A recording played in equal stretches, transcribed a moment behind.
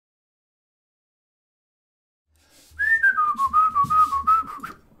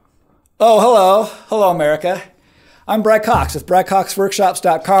Oh, hello. Hello, America. I'm BryCox with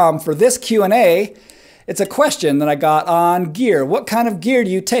BryCoxWORKSHOPS.com. For this Q&A, it's a question that I got on gear. What kind of gear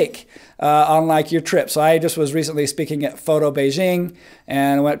do you take on like your trip? So I just was recently speaking at Photo Beijing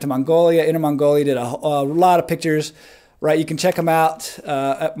and went to Mongolia, Inner Mongolia, did a lot of pictures. Right, you can check them out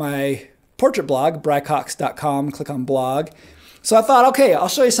at my portrait blog, BryCox.com. Click on blog. So I thought, okay, I'll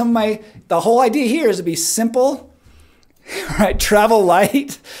show you some of the whole idea here is to be simple, right? Travel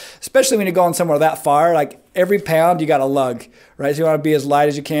light, especially when you're going somewhere that far. Like every pound you got to lug, right? So you want to be as light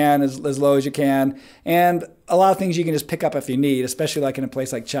as you can, as low as you can. And a lot of things you can just pick up if you need, especially like in a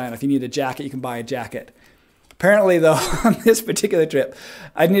place like China. If you need a jacket, you can buy a jacket. Apparently though, on this particular trip,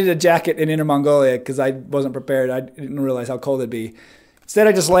 I needed a jacket in Inner Mongolia because I wasn't prepared. I didn't realize how cold it'd be. Instead,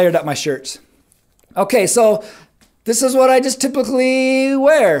 I just layered up my shirts. Okay, so this is what I just typically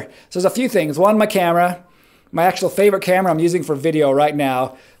wear. So there's a few things. One, my camera. My actual favorite camera I'm using for video right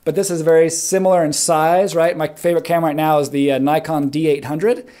now, but this is very similar in size, right? My favorite camera right now is the Nikon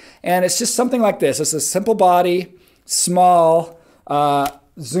D800, and it's just something like this. It's a simple body, small,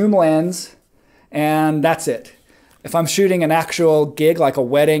 zoom lens, and that's it. If I'm shooting an actual gig, like a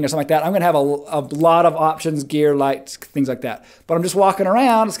wedding or something like that, I'm gonna have a lot of options, gear, lights, things like that. But I'm just walking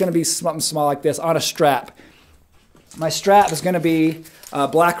around, it's gonna be something small like this on a strap. My strap is gonna be a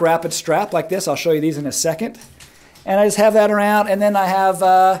black rapid strap like this. I'll show you these in a second. And I just have that around, and then I have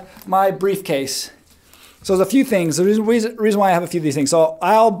my briefcase. So there's a few things. The reason why I have a few of these things. So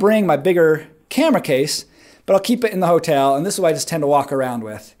I'll bring my bigger camera case, but I'll keep it in the hotel, and this is what I just tend to walk around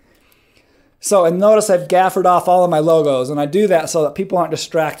with. So, and notice I've gaffered off all of my logos, and I do that so that people aren't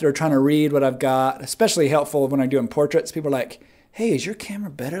distracted or trying to read what I've got. Especially helpful when I'm doing portraits. People are like, hey, is your camera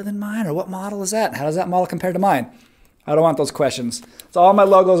better than mine? Or what model is that? How does that model compare to mine? I don't want those questions. So all my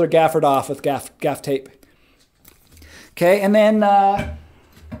logos are gaffered off with gaff tape. Okay, and then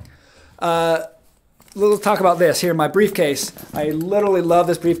we'll talk about this here, my briefcase. I literally love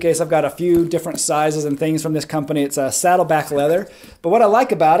this briefcase. I've got a few different sizes and things from this company. It's a saddleback leather. But what I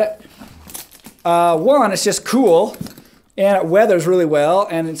like about it, one, it's just cool, and it weathers really well,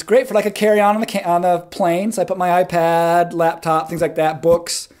 and it's great for like a carry-on on the plane. So I put my iPad, laptop, things like that,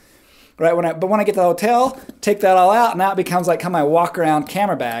 books. Right, but when I get to the hotel, take that all out, and now it becomes like kind of my walk-around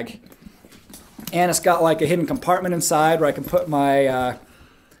camera bag. And it's got like a hidden compartment inside where I can put my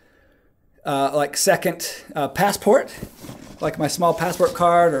like second passport, like my small passport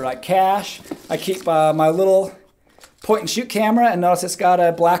card or like cash. I keep my little point-and-shoot camera, and notice it's got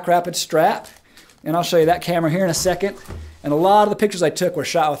a black rapid strap. And I'll show you that camera here in a second. And a lot of the pictures I took were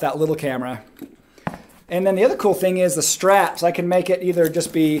shot with that little camera. And then the other cool thing is the straps. I can make it either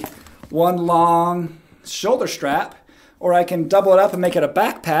just be one long shoulder strap, or I can double it up and make it a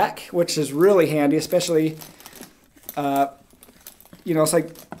backpack, which is really handy, especially, you know, it's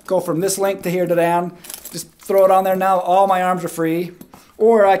like go from this length to here to down, just throw it on there. Now all my arms are free.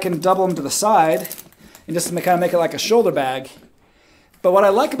 Or I can double them to the side and just kind of make it like a shoulder bag. But what I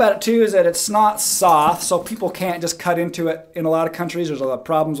like about it too is that it's not soft, so people can't just cut into it. In a lot of countries, there's a lot of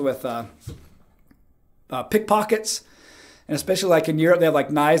problems with pickpockets. And especially like in Europe, they have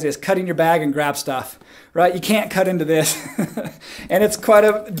like knives. They just cut in your bag and grab stuff, right? You can't cut into this. And it's quite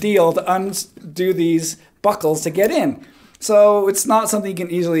a deal to undo these buckles to get in. So it's not something you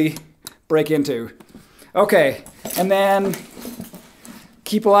can easily break into. Okay, and then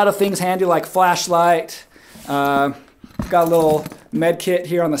keep a lot of things handy like flashlight. Got a little med kit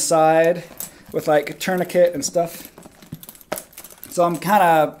here on the side with like a tourniquet and stuff. So I'm kind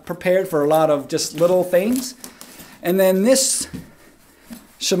of prepared for a lot of just little things. And then this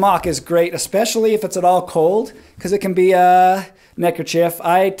shamak is great, especially if it's at all cold, because it can be a neckerchief.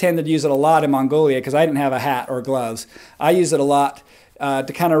 I tended to use it a lot in Mongolia because I didn't have a hat or gloves. I use it a lot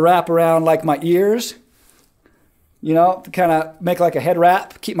to kind of wrap around like my ears, you know, to kind of make like a head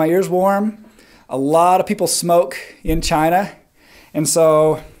wrap, keep my ears warm. A lot of people smoke in China, and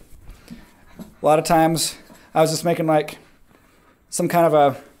so a lot of times I was just making like some kind of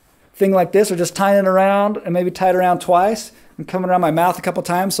a thing like this, or just tying it around and maybe tie it around twice and coming around my mouth a couple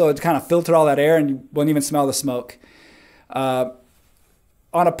times so it kind of filter all that air and you won't even smell the smoke. On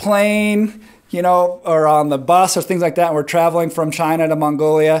a plane, you know, or on the bus or things like that, we're traveling from China to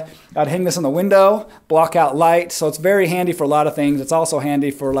Mongolia, I'd hang this on the window, block out light, so it's very handy for a lot of things. It's also handy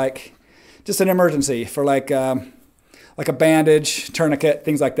for like just an emergency, for like a bandage, tourniquet,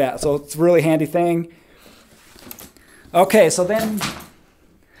 things like that. So it's a really handy thing. Okay, so then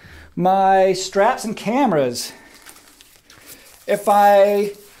my straps and cameras. If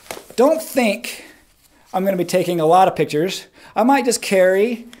I don't think I'm going to be taking a lot of pictures, I might just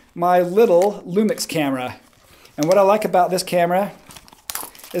carry my little Lumix camera. And what I like about this camera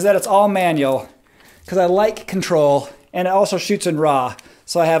is that it's all manual because I like control, and it also shoots in RAW.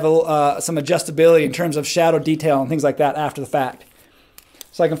 So I have some adjustability in terms of shadow detail and things like that after the fact.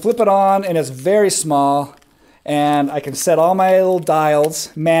 So I can flip it on, and it's very small, and I can set all my little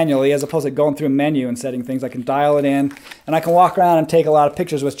dials manually as opposed to going through a menu and setting things. I can dial it in, and I can walk around and take a lot of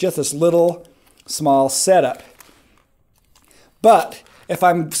pictures with just this little small setup. But if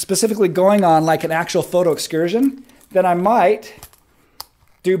I'm specifically going on like an actual photo excursion, then I might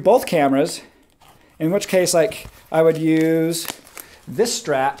do both cameras, in which case like I would use this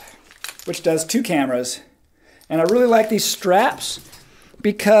strap, which does 2 cameras. And I really like these straps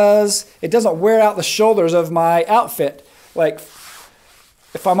because it doesn't wear out the shoulders of my outfit. Like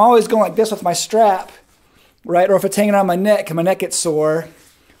if I'm always going like this with my strap, right, or if it's hanging on my neck and my neck gets sore,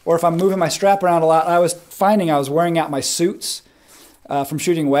 or if I'm moving my strap around a lot, I was finding I was wearing out my suits from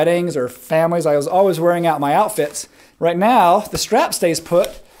shooting weddings or families. I was always wearing out my outfits. Right now, the strap stays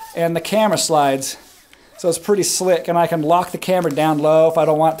put and the camera slides. So it's pretty slick, and I can lock the camera down low if I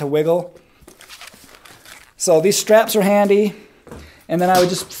don't want it to wiggle. So these straps are handy, and then I would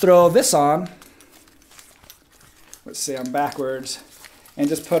just throw this on. Let's see, I'm backwards, and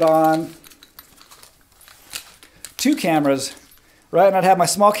just put on 2 cameras, right? And I'd have my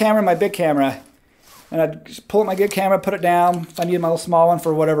small camera and my big camera, and I'd just pull up my good camera, put it down. If I need my little small one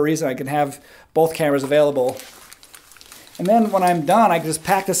for whatever reason, I can have both cameras available. And then when I'm done, I can just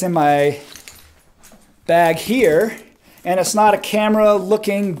pack this in my bag here, and it's not a camera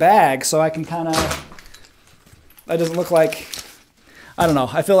looking bag, so I can kind of, it doesn't look like, I don't know,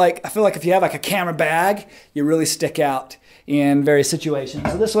 I feel like if you have like a camera bag, you really stick out in various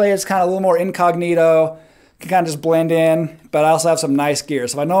situations. So this way it's kind of a little more incognito, can kind of just blend in, but I also have some nice gear.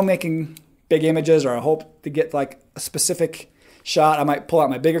 So if I know I'm making big images or I hope to get like a specific shot, I might pull out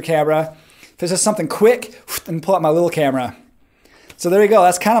my bigger camera. If it's just something quick, and pull out my little camera. So there you go,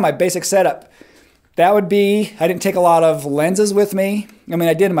 that's kind of my basic setup. That would be, I didn't take a lot of lenses with me. I mean,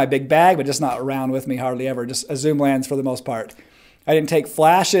 I did in my big bag, but just not around with me hardly ever, just a zoom lens for the most part. I didn't take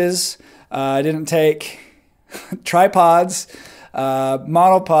flashes, I didn't take tripods,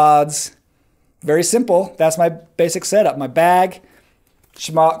 monopods. Very simple, that's my basic setup. My bag,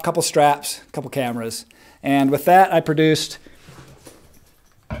 a couple straps, a couple cameras. And with that, I produced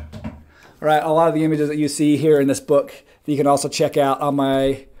a lot of the images that you see here in this book that you can also check out on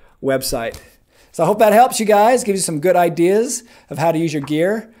my website. So I hope that helps you guys, gives you some good ideas of how to use your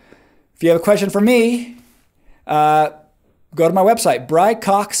gear. If you have a question for me, go to my website,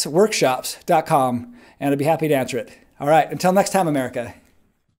 BryCoxWORKSHOPS.com, and I'd be happy to answer it. All right, until next time, America.